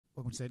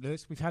welcome to St.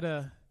 Louis. We've had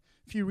a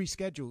few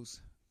reschedules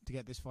to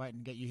get this fight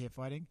and get you here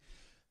fighting.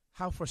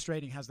 How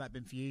frustrating has that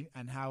been for you,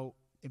 and how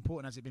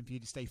important has it been for you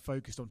to stay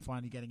focused on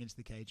finally getting into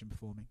the cage and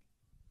performing?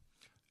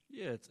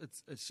 Yeah,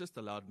 it's just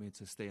allowed me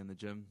to stay in the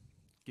gym,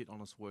 get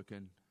honest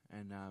working,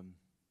 and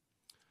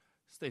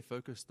stay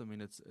focused. I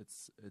mean,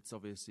 it's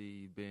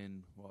obviously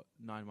been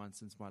 9 months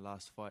since my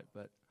last fight,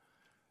 but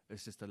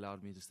it's just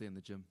allowed me to stay in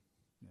the gym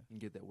and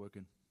get that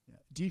working. Yeah.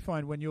 Do you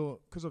find when you're,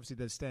 because obviously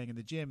there's staying in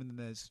the gym and then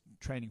there's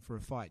training for a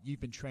fight, you've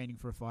been training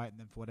for a fight and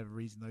then for whatever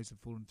reason those have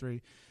fallen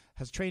through.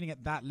 Has training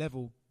at that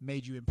level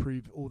made you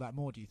improve all that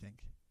more, do you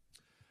think?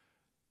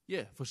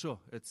 Yeah, for sure.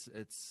 It's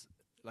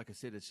like I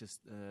said, it's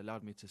just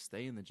allowed me to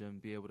stay in the gym,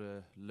 be able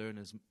to learn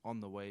as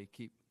on the way,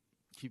 keep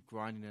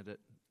grinding at it,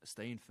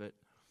 staying fit,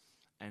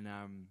 and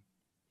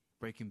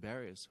breaking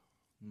barriers.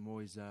 I'm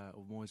always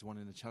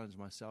wanting to challenge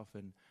myself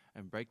and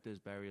break those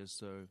barriers.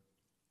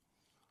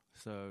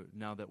 So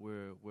now that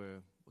we're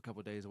a couple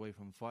of days away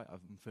from a fight,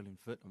 I'm feeling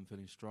fit, I'm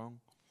feeling strong,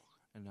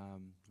 and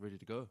ready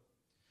to go.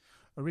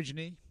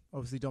 Originally,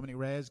 obviously Dominic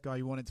Reyes, guy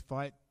you wanted to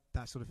fight,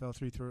 that sort of fell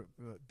through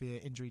be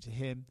an injury to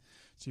him.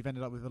 So you've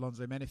ended up with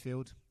Alonzo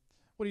Menifield.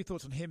 What are your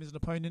thoughts on him as an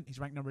opponent? He's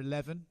ranked number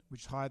 11,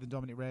 which is higher than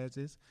Dominic Reyes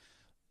is.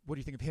 What do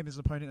you think of him as an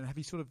opponent? And have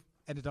you sort of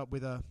ended up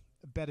with a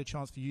better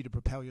chance for you to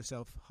propel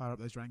yourself higher up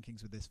those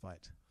rankings with this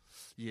fight?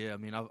 Yeah, I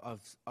mean,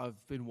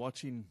 I've been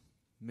watching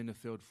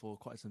Menifield for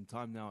quite some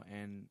time now,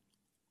 and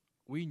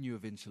we knew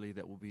eventually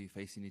that we'll be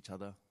facing each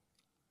other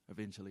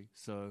eventually.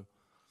 So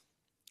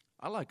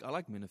I like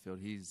Menifield.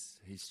 He's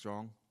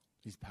strong,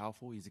 he's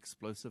powerful, he's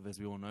explosive, as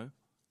we all know.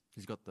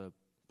 He's got the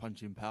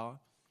punching power,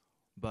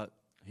 but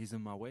he's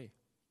in my way.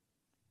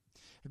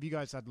 Have you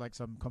guys had like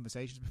some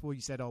conversations before?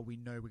 You said, we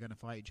know we're going to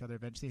fight each other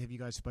eventually. Have you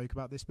guys spoke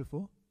about this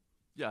before?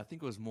 Yeah, I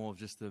think it was more of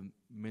just a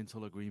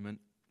mental agreement.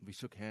 We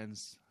shook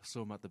hands. I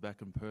saw him at the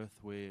back in Perth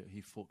where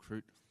he fought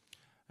Crute.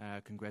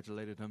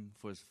 Congratulated him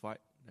for his fight.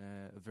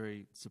 A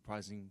very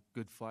surprising,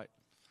 good fight.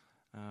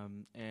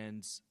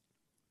 And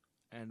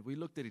we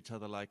looked at each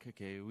other like,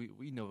 okay,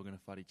 we know we're going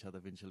to fight each other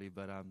eventually,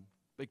 but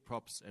big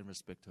props and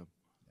respect to him.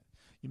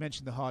 You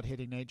mentioned the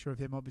hard-hitting nature of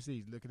him,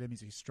 obviously. Look at him,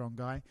 he's a strong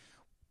guy.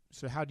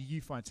 So how do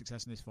you find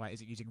success in this fight?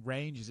 Is it using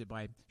range? Is it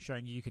by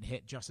showing you can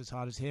hit just as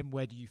hard as him?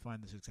 Where do you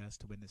find the success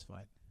to win this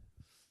fight?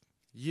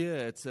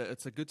 Yeah, it's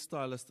a good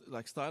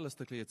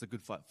stylistically, it's a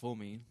good fight for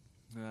me,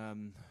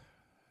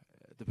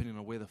 depending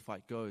on where the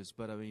fight goes.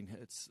 But I mean,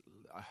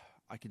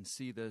 I can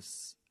see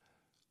this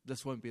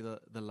won't be the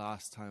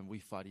last time we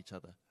fight each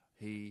other.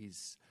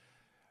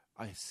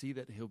 I see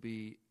that he'll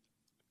be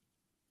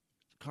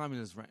climbing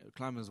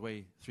his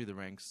way through the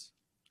ranks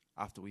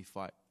after we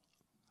fight,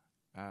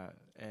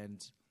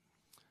 and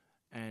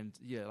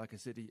yeah, like I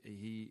said,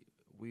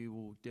 we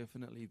will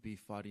definitely be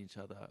fighting each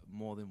other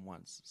more than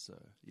once. So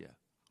yeah.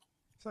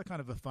 Is that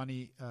kind of a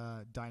funny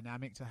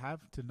dynamic to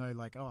have, to know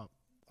like, I'm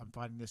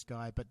fighting this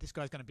guy, but this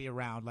guy's going to be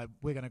around, like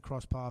we're going to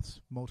cross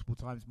paths multiple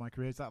times in my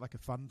career? Is that like a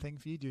fun thing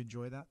for you? Do you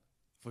enjoy that?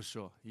 For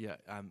sure, yeah.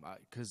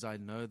 Because I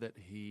know that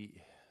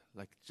he,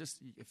 like, just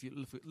if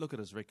you look at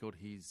his record,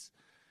 he's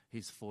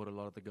fought a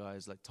lot of the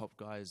guys, like top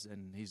guys,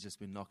 and he's just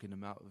been knocking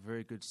them out.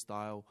 Very good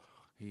style.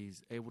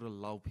 He's able to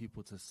lull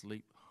people to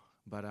sleep.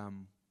 But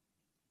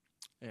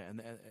yeah,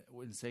 and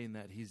in saying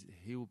that,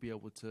 he will be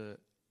able to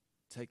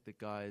take the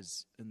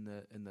guys in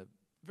the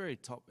very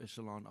top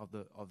echelon of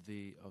the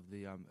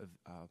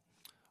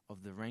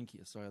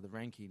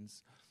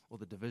rankings or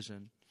the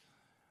division,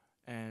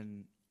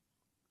 and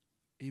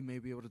he may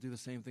be able to do the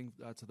same thing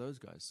to those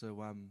guys.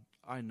 So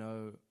I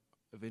know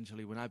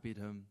eventually when I beat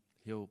him,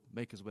 he'll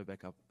make his way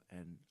back up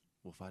and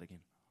we'll fight again.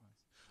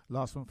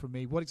 Last one from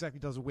me. What exactly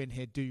does a win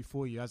here do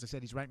for you? As I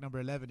said, he's ranked number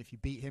 11. If you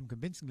beat him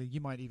convincingly, you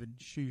might even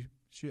shoot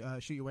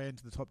your way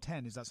into the top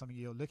 10. Is that something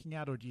you're looking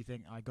at, or do you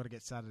think I got to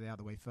get Saturday out of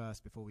the way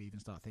first before we even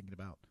start thinking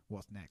about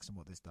what's next and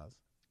what this does?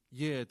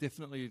 Yeah,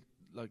 definitely.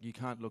 Like, you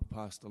can't look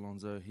past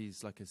Alonzo.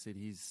 He's, like I said,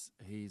 he's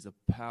a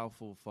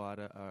powerful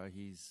fighter.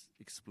 He's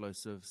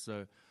explosive.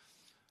 So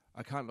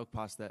I can't look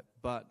past that.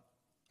 But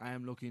I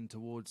am looking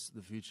towards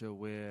the future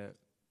where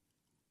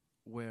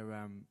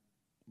I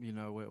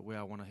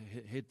want to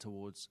head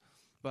towards.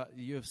 But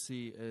the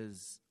UFC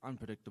is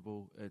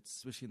unpredictable. It's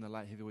especially in the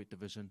light heavyweight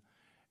division.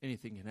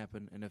 Anything can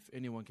happen, and if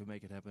anyone can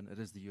make it happen, it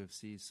is the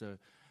UFC. So,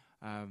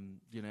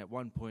 at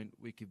one point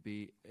we could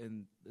be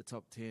in the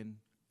top 10,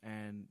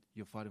 and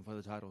you're fighting for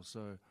the title.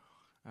 So,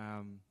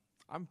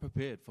 I'm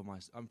prepared for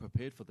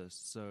this.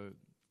 So,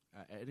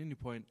 at any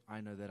point,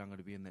 I know that I'm going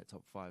to be in that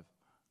top 5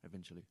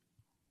 eventually.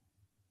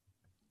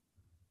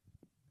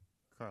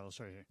 Carlos,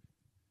 right here.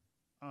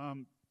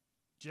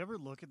 Do you ever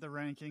look at the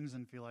rankings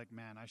and feel like,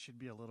 man, I should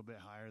be a little bit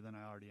higher than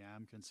I already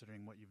am,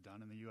 considering what you've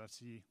done in the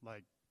UFC?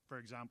 Like, for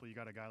example, you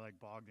got a guy like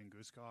Bogdan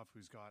Guskov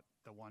who's got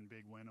the one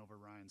big win over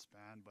Ryan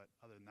Spann, but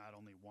other than that,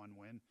 only one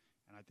win.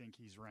 And I think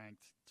he's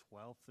ranked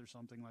 12th or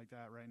something like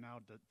that right now.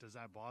 Does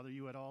that bother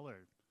you at all?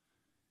 Or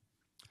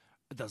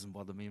it doesn't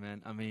bother me,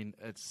 man. I mean,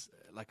 it's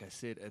like I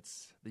said,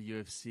 it's the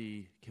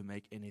UFC can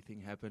make anything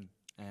happen,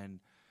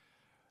 and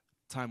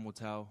time will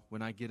tell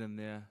when I get in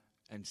there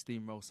and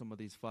steamroll some of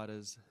these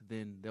fighters,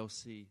 then they'll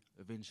see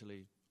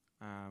eventually.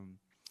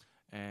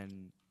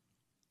 And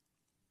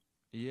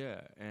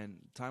yeah, and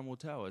time will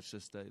tell. It's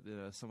just that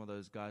some of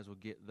those guys will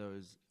get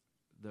those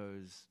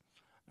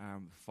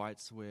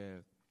fights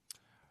where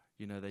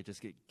they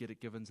just get it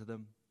given to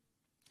them,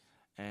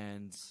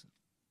 and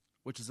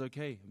which is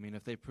okay. I mean,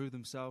 if they prove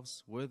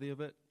themselves worthy of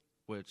it,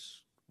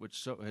 which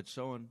had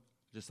shown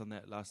just on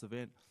that last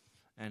event,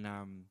 and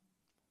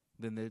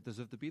then they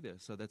deserve to be there.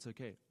 So that's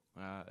okay.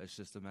 It's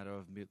just a matter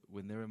of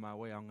when they're in my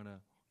way, I'm gonna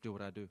do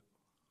what I do.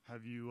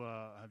 Have you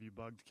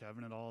bugged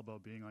Kevin at all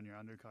about being on your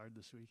undercard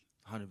this week?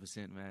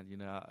 100%, man.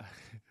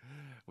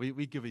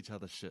 We give each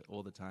other shit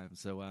all the time.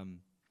 So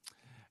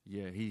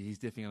yeah, he's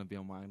definitely gonna be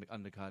on my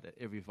undercard at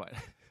every fight.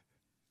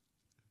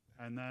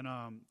 And then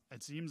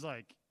it seems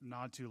like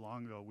not too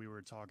long ago we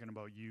were talking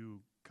about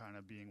you kind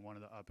of being one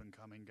of the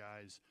up-and-coming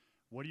guys.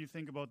 What do you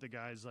think about the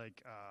guys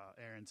like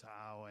Aaron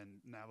Tao and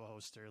Navajo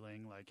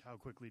Sterling? Like, how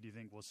quickly do you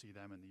think we'll see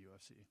them in the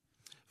UFC?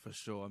 For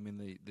sure. I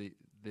mean,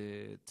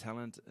 the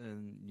talent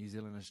in New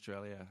Zealand and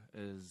Australia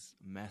is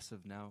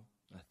massive now.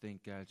 I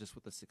think just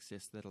with the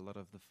success that a lot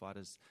of the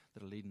fighters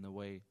that are leading the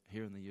way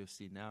here in the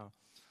UFC now,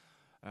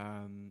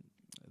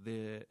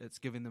 it's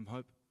giving them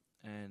hope,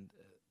 and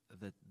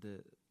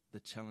the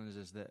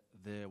challenges that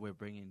we're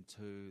bringing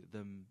to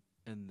them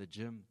in the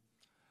gym,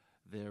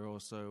 they're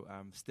also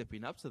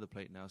stepping up to the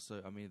plate now.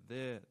 So I mean,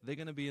 they're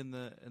going to be in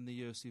the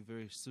UFC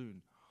very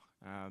soon,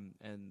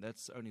 and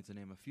that's only to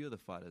name a few of the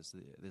fighters.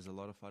 There's a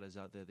lot of fighters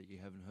out there that you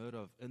haven't heard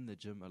of in the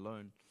gym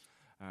alone,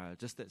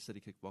 just at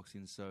City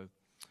Kickboxing. So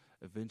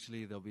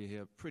eventually they'll be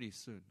here pretty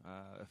soon,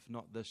 if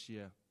not this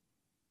year.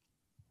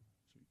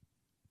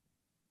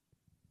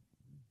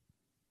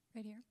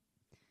 Right here.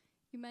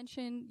 You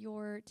mentioned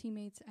your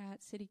teammates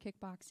at City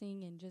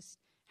Kickboxing and just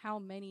how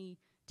many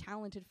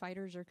talented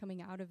fighters are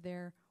coming out of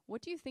there.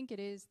 What do you think it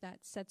is that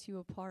sets you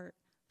apart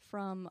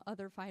from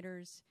other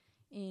fighters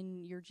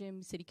in your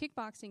gym, City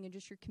Kickboxing, and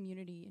just your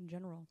community in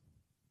general?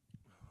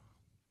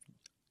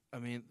 I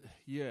mean,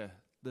 yeah,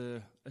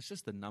 it's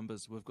just the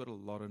numbers. We've got a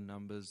lot of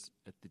numbers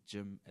at the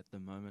gym at the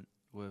moment.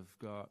 We've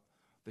got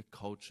the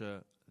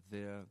culture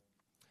there.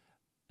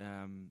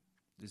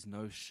 There's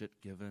no shit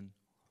given.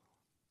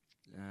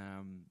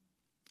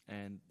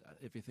 And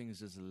everything is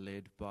just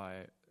led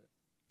by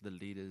the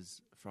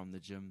leaders from the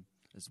gym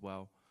as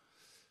well.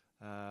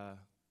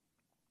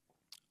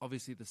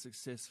 Obviously, the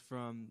success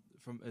from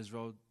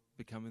Israel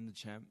becoming the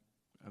champ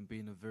and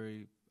being a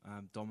very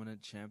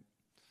dominant champ,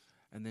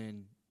 and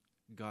then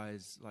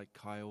guys like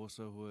Kai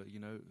also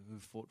who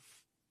fought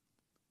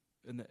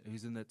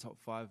who's in the top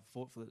 5,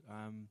 fought for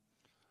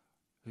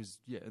who's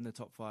in the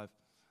top 5,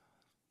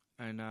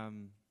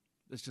 and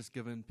it's just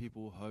given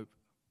people hope,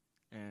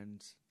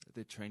 and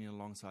they're training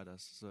alongside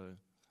us. So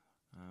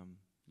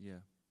yeah.